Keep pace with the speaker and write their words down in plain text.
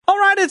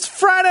It's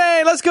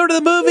Friday. Let's go to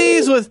the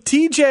movies with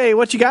TJ.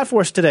 What you got for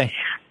us today?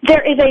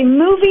 There is a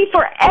movie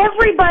for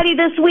everybody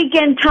this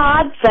weekend,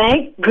 Todd.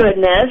 Thank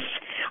goodness.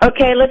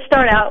 Okay, let's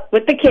start out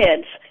with the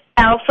kids.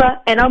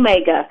 Alpha and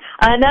Omega,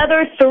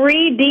 another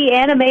 3D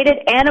animated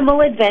animal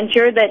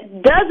adventure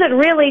that doesn't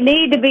really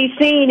need to be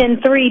seen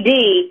in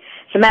 3D.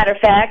 As a matter of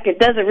fact, it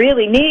doesn't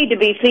really need to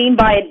be seen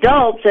by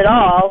adults at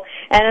all.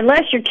 And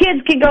unless your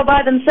kids can go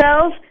by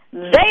themselves,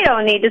 they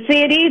don't need to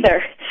see it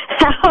either.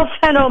 Alpha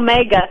and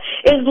Omega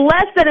is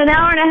less than an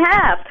hour and a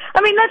half.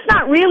 I mean, that's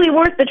not really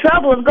worth the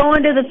trouble of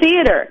going to the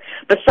theater.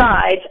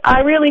 Besides, I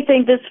really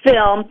think this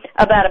film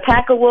about a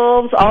pack of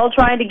wolves all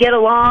trying to get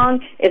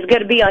along is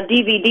going to be on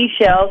DVD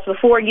shelves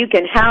before you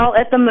can howl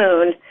at the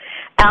moon.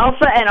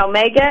 Alpha and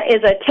Omega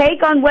is a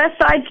take on West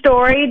Side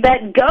Story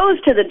that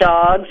goes to the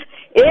dogs.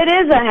 It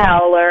is a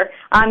howler.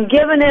 I'm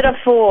giving it a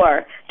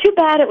 4. Too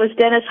bad it was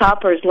Dennis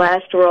Hopper's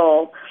last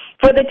role.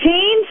 For the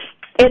teens,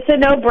 it's a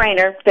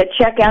no-brainer to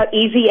check out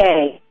Easy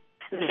A.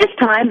 This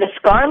time, The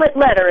Scarlet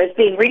Letter is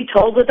being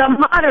retold with a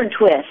modern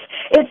twist.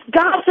 It's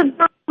Gossip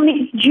Girl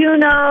meets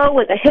Juno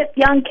with a hip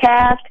young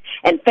cast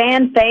and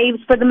fan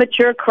faves for the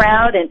mature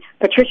crowd and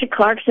Patricia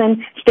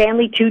Clarkson,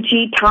 Stanley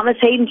Tucci, Thomas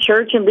Hayden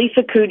Church, and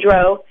Lisa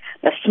Kudrow.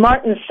 The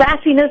smart and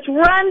sassiness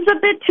runs a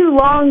bit too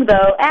long,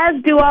 though,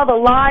 as do all the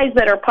lies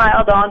that are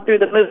piled on through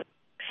the movie,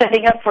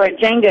 setting up for a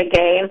Jenga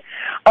game.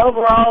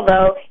 Overall,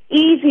 though,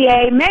 Easy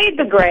A made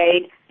the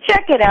grade.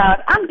 Check it out.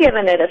 I'm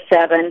giving it a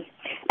 7.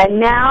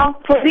 And now,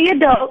 for the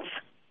adults,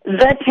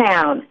 The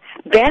Town.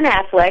 Ben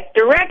Affleck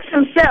directs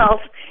himself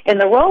in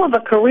the role of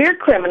a career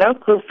criminal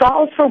who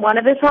falls for one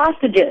of his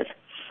hostages.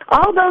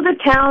 Although The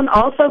Town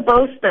also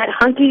boasts that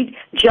hunky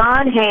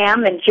John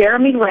Hamm and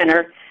Jeremy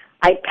Renner,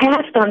 I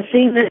passed on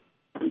seeing this.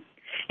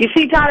 You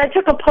see, Todd, I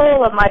took a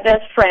poll of my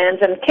best friends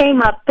and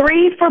came up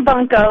 3 for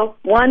Bunko,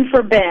 1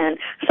 for Ben.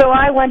 So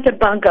I went to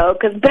Bunko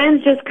because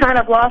Ben's just kind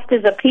of lost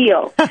his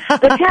appeal.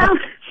 The Town...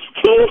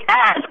 He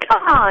has.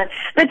 Come on.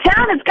 The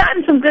Town has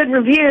gotten some good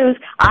reviews.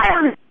 I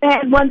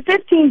understand won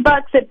 $15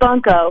 at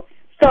Bunko,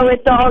 so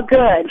it's all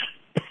good.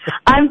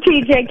 I'm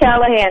TJ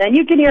Callahan, and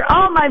you can hear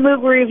all my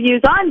movie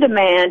reviews on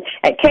demand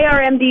at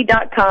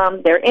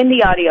krmd.com. They're in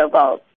the audio vault.